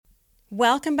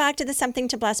Welcome back to the Something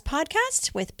to Bless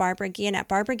podcast with Barbara Guillen at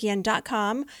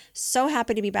barbaraguillen.com. So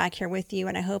happy to be back here with you,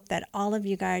 and I hope that all of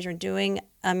you guys are doing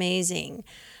amazing.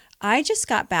 I just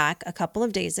got back a couple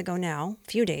of days ago now, a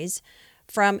few days,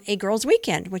 from a girls'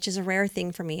 weekend, which is a rare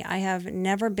thing for me. I have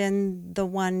never been the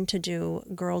one to do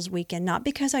girls' weekend, not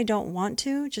because I don't want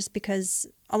to, just because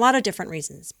a lot of different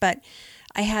reasons. But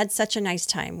I had such a nice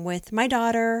time with my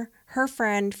daughter, her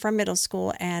friend from middle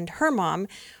school, and her mom.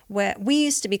 We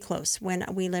used to be close when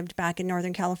we lived back in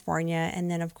Northern California.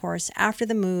 And then, of course, after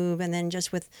the move and then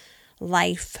just with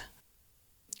life,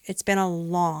 it's been a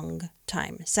long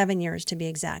time, 7 years to be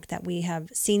exact, that we have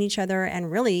seen each other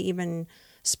and really even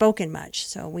spoken much.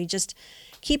 So we just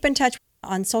keep in touch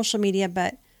on social media,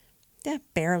 but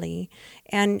barely.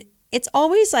 And it's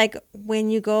always like when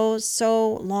you go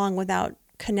so long without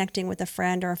connecting with a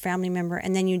friend or a family member,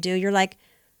 and then you do, you're like,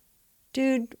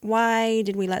 dude, why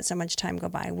did we let so much time go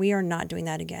by? We are not doing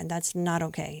that again. That's not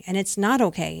okay. And it's not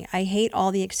okay. I hate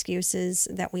all the excuses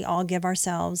that we all give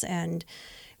ourselves and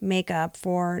make up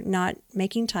for not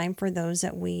making time for those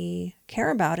that we care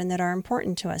about and that are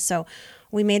important to us. So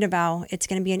we made a vow. It's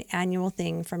going to be an annual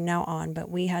thing from now on, but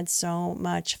we had so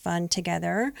much fun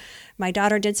together. My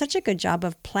daughter did such a good job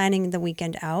of planning the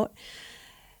weekend out.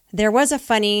 There was a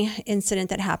funny incident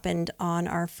that happened on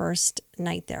our first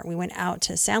night there. We went out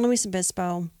to San Luis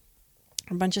Obispo,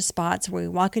 a bunch of spots where we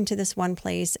walk into this one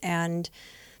place, and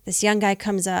this young guy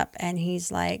comes up and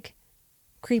he's like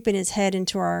creeping his head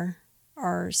into our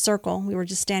circle. We were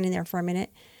just standing there for a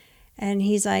minute, and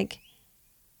he's like,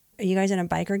 "Are you guys in a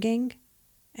biker gang?"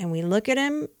 And we look at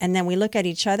him, and then we look at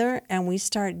each other, and we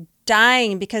start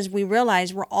dying because we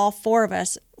realize we're all four of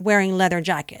us wearing leather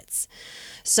jackets.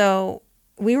 So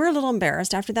we were a little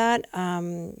embarrassed after that,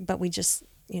 but we just,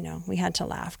 we had to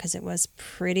laugh because it was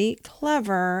pretty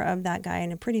clever of that guy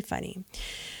and pretty funny.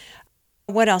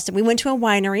 What else? We went to a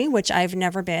winery, which I've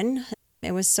never been.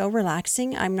 It was so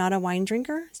relaxing. I'm not a wine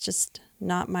drinker. It's just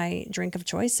not my drink of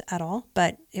choice at all,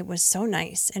 but it was so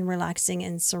nice and relaxing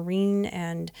and serene,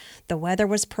 and the weather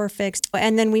was perfect.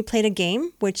 And then we played a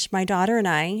game, which my daughter and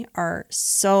I are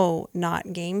so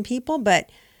not game people, but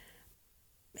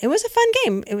it was a fun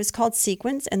game. It was called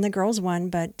Sequence, and the girls won,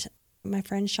 but my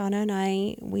friend Shauna and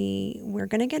I, we're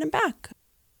going to get him back.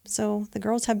 So the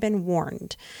girls have been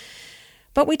warned.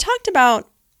 But we talked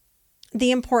about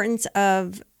the importance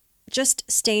of just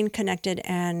staying connected,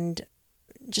 and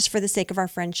just for the sake of our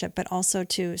friendship, but also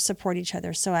to support each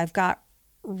other. So I've got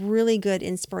really good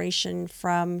inspiration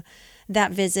from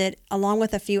that visit, along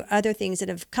with a few other things that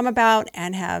have come about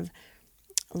and have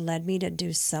led me to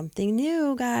do something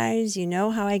new, guys. You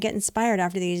know how I get inspired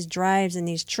after these drives and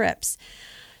these trips.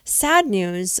 Sad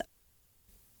news.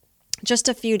 Just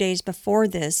a few days before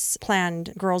this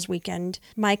planned girls' weekend,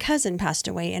 my cousin passed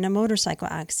away in a motorcycle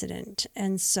accident.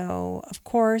 And so, of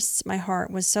course, my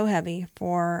heart was so heavy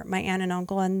for my aunt and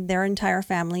uncle and their entire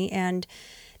family. And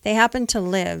they happened to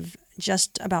live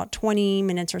just about 20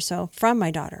 minutes or so from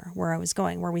my daughter, where I was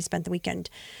going, where we spent the weekend.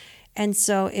 And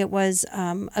so it was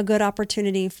a good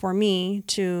opportunity for me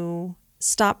to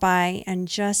stop by and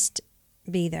just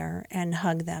be there and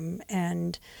hug them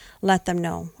and let them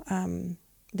know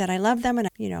that I love them and,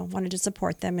 wanted to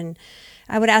support them. And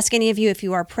I would ask any of you, if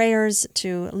you are prayers,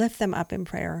 to lift them up in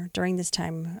prayer during this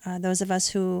time. Those of us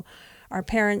who are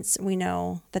parents, we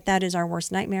know that that is our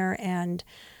worst nightmare. And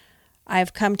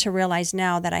I've come to realize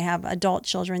now that I have adult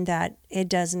children that it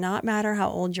does not matter how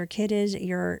old your kid is.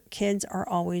 Your kids are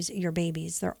always your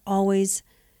babies. They're always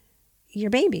your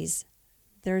babies.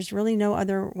 There's really no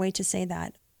other way to say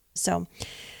that. So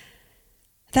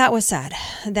that was sad.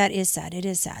 That is sad. It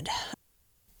is sad.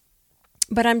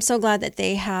 But I'm so glad that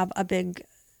they have a big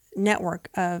network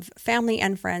of family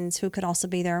and friends who could also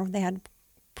be there. They had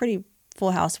pretty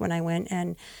full house when I went,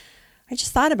 and I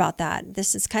just thought about that.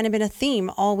 This has kind of been a theme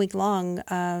all week long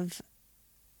of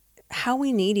how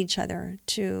we need each other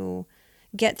to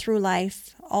get through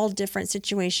life, all different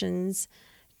situations,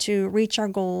 to reach our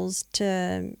goals,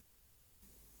 to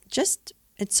just,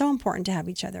 it's so important to have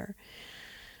each other.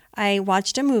 I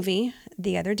watched a movie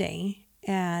the other day,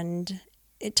 and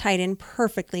it tied in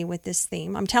perfectly with this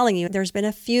theme. I'm telling you, there's been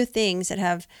a few things that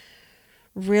have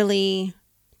really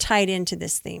tied into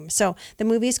this theme. So the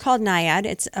movie is called Nyad.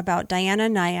 It's about Diana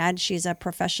Nyad. She's a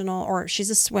professional, or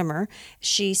she's a swimmer.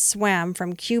 She swam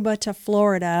from Cuba to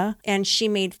Florida, and she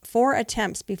made 4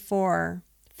 attempts before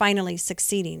finally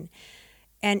succeeding.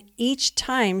 And each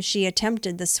time she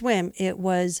attempted the swim, it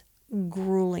was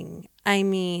grueling. I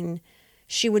mean,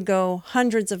 she would go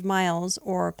hundreds of miles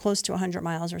or close to 100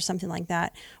 miles or something like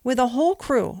that with a whole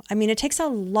crew. I mean, it takes a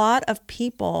lot of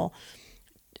people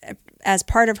as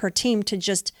part of her team to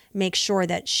just make sure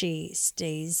that she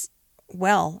stays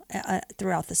well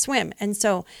throughout the swim. And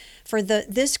so for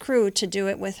this crew to do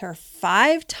it with her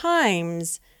 5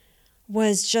 times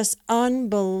was just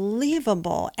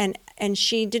unbelievable. And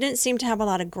she didn't seem to have a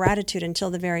lot of gratitude until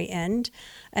the very end.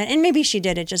 And maybe she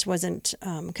did, it just wasn't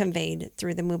conveyed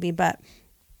through the movie. But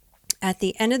at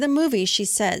the end of the movie, she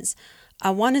says,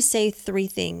 I want to say 3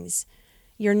 things.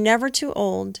 You're never too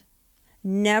old,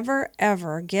 never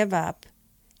ever give up,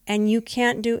 and you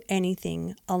can't do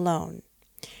anything alone.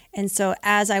 And so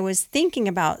as I was thinking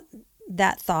about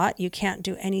that thought, you can't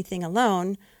do anything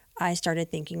alone, I started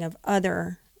thinking of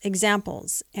other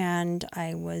examples. And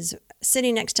I was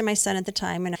sitting next to my son at the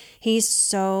time, and he's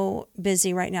so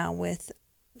busy right now with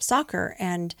soccer,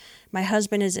 and my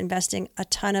husband is investing a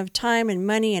ton of time and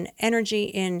money and energy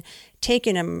in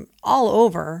taking him all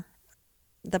over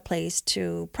the place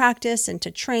to practice and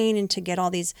to train and to get all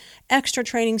these extra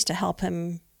trainings to help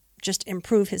him just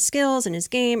improve his skills and his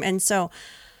game. And so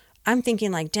I'm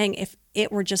thinking like, dang, if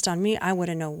it were just on me, I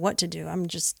wouldn't know what to do.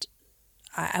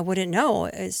 I wouldn't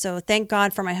know. So thank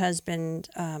God for my husband,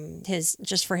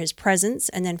 for his presence,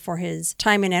 and then for his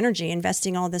time and energy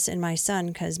investing all this in my son,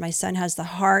 because my son has the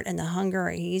heart and the hunger.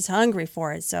 He's hungry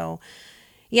for it. So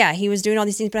yeah, he was doing all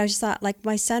these things, but I just thought like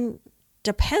my son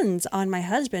depends on my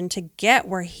husband to get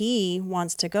where he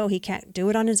wants to go. He can't do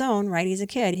it on his own, right? He's a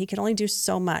kid. He can only do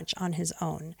so much on his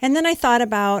own. And then I thought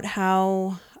about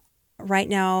how right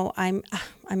now I'm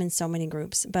in so many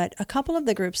groups, but a couple of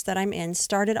the groups that I'm in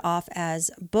started off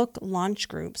as book launch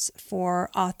groups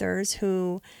for authors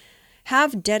who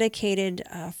have dedicated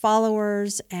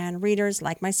followers and readers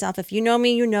like myself. If you know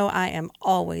me, you know I am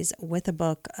always with a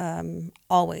book,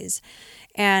 always.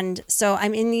 And so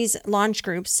I'm in these launch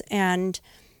groups, and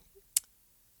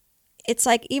it's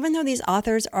like, even though these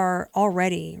authors are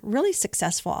already really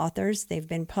successful authors, they've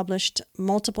been published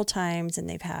multiple times and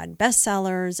they've had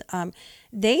bestsellers,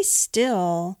 they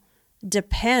still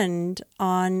depend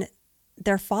on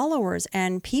their followers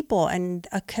and people and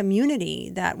a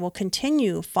community that will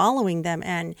continue following them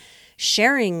and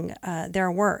sharing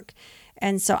their work.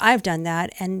 And so I've done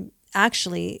that. And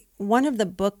actually, one of the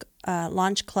book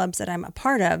launch clubs that I'm a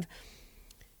part of,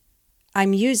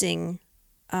 I'm using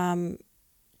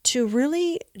to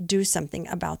really do something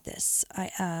about this.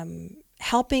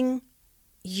 Helping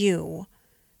you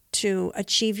to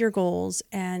achieve your goals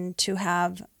and to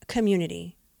have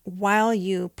community while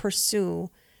you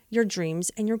pursue your dreams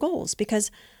and your goals.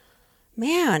 Because,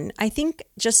 man, I think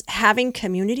just having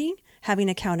community, having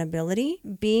accountability,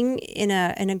 being in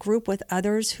a group with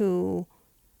others who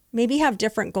maybe have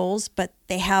different goals, but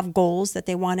they have goals that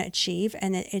they want to achieve.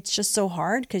 And it's just so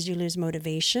hard because you lose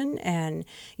motivation and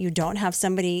you don't have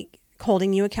somebody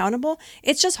holding you accountable.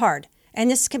 It's just hard. And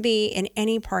this could be in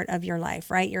any part of your life,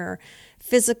 right? Your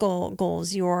physical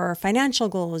goals, your financial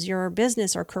goals, your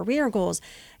business or career goals,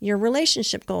 your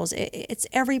relationship goals. It's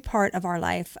every part of our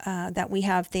life that we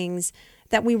have things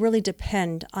that we really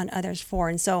depend on others for.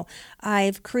 And so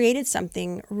I've created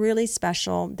something really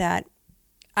special that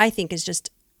I think is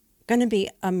just going to be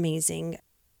amazing.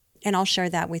 And I'll share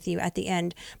that with you at the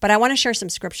end. But I want to share some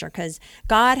scripture because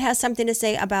God has something to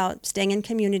say about staying in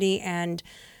community and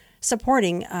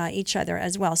supporting each other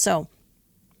as well. So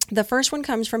the first one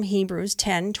comes from Hebrews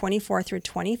 10:24 through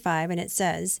 25, and it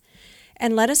says,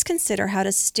 "And let us consider how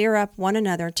to stir up one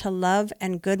another to love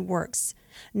and good works,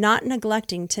 not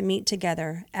neglecting to meet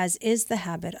together, as is the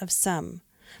habit of some,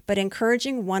 but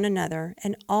encouraging one another,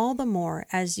 and all the more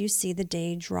as you see the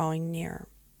day drawing near."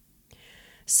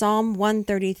 Psalm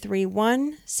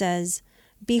 133:1 says,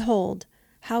 "Behold,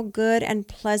 how good and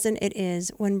pleasant it is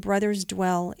when brothers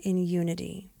dwell in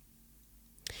unity."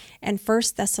 And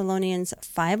 1 Thessalonians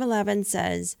 5:11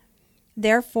 says,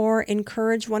 "Therefore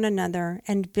encourage one another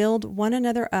and build one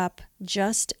another up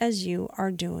just as you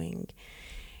are doing."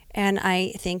 And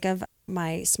I think of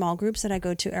my small groups that I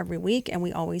go to every week, and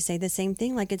we always say the same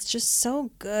thing. Like, it's just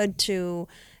so good to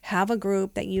have a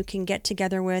group that you can get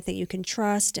together with, that you can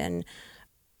trust and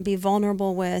be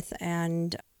vulnerable with,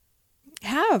 and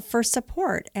have for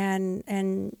support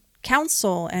and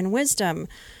counsel and wisdom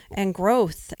and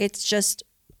growth. It's just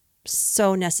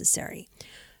so necessary.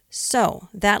 So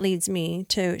that leads me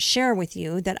to share with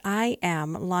you that I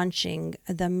am launching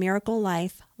the Miracle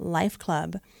Life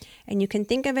Club. And you can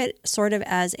think of it sort of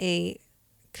as a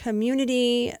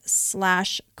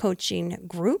community/coaching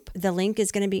group. The link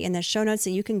is going to be in the show notes, so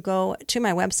you can go to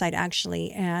my website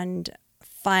actually and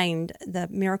find the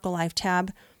Miracle Life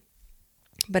tab.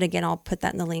 But again, I'll put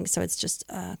that in the link, so it's just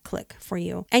a click for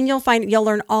you. And you'll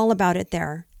learn all about it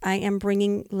there. I am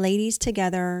bringing ladies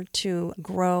together to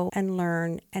grow and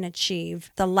learn and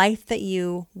achieve the life that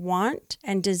you want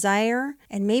and desire,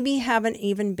 and maybe haven't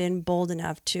even been bold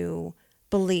enough to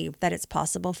believe that it's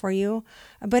possible for you.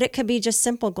 But it could be just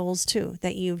simple goals too,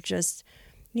 that you've just,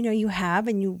 you have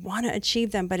and you want to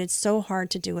achieve them, but it's so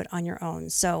hard to do it on your own.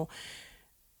 So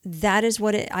that is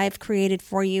what I've created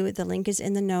for you. The link is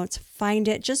in the notes. Find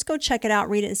it. Just go check it out,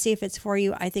 read it, and see if it's for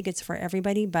you. I think it's for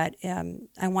everybody, but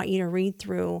I want you to read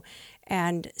through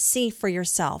and see for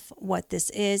yourself what this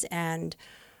is and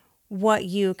what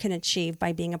you can achieve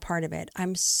by being a part of it.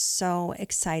 I'm so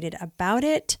excited about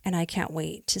it, and I can't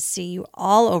wait to see you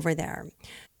all over there.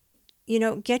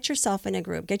 Get yourself in a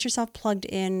group. Get yourself plugged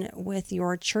in with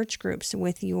your church groups,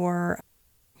 with your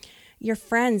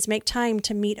friends. Make time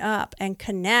to meet up and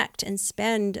connect and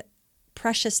spend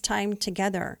precious time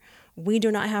together. We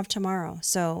do not have tomorrow.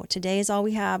 So today is all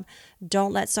we have.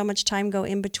 Don't let so much time go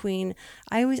in between.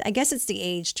 I guess it's the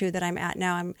age too that I'm at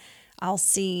now. I'll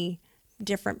see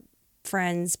different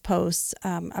friends posts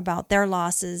about their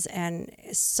losses, and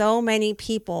so many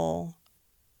people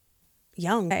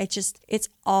young. It's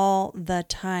all the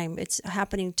time. It's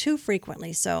happening too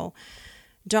frequently. So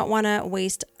don't want to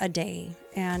waste a day,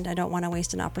 and I don't want to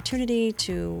waste an opportunity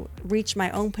to reach my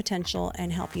own potential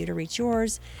and help you to reach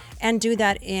yours, and do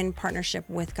that in partnership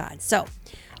with God. So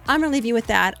I'm going to leave you with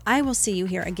that. I will see you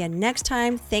here again next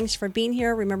time. Thanks for being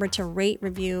here. Remember to rate,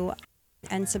 review,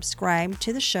 and subscribe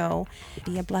to the show.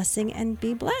 Be a blessing and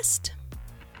be blessed.